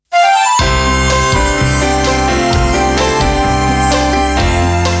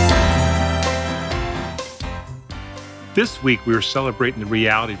This week, we are celebrating the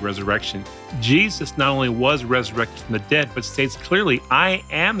reality of resurrection. Jesus not only was resurrected from the dead, but states clearly, I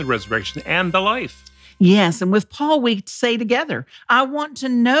am the resurrection and the life. Yes, and with Paul, we say together, I want to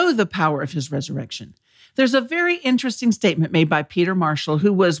know the power of his resurrection. There's a very interesting statement made by Peter Marshall,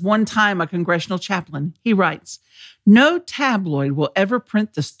 who was one time a congressional chaplain. He writes, no tabloid will ever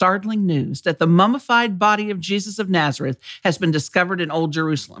print the startling news that the mummified body of Jesus of Nazareth has been discovered in Old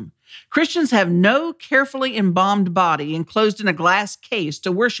Jerusalem. Christians have no carefully embalmed body enclosed in a glass case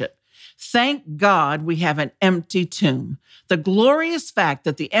to worship. Thank God we have an empty tomb. The glorious fact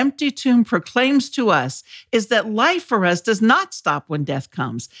that the empty tomb proclaims to us is that life for us does not stop when death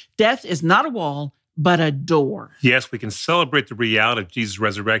comes. Death is not a wall, but a door. Yes, we can celebrate the reality of Jesus'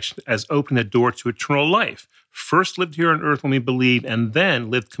 resurrection as opening a door to eternal life. First lived here on earth when we believe, and then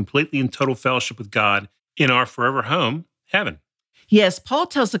lived completely in total fellowship with God in our forever home, heaven. Yes, Paul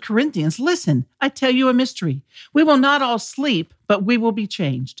tells the Corinthians, listen, I tell you a mystery. We will not all sleep, but we will be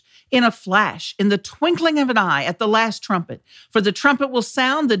changed. In a flash, in the twinkling of an eye, at the last trumpet. For the trumpet will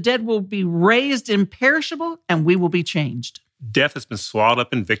sound, the dead will be raised imperishable, and we will be changed. Death has been swallowed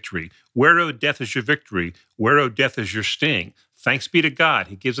up in victory. Where, O death, is your victory? Where, O death, is your sting? Thanks be to God.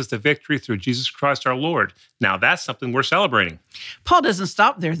 He gives us the victory through Jesus Christ our Lord. Now that's something we're celebrating. Paul doesn't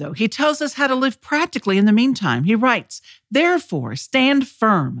stop there, though. He tells us how to live practically in the meantime. He writes, therefore, stand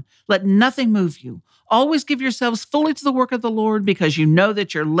firm. Let nothing move you. Always give yourselves fully to the work of the Lord, because you know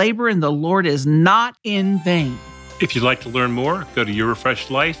that your labor in the Lord is not in vain. If you'd like to learn more, go to Your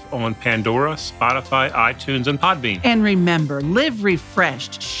Refreshed Life on Pandora, Spotify, iTunes, and Podbean. And remember, live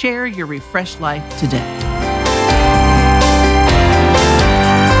refreshed. Share your refreshed life today.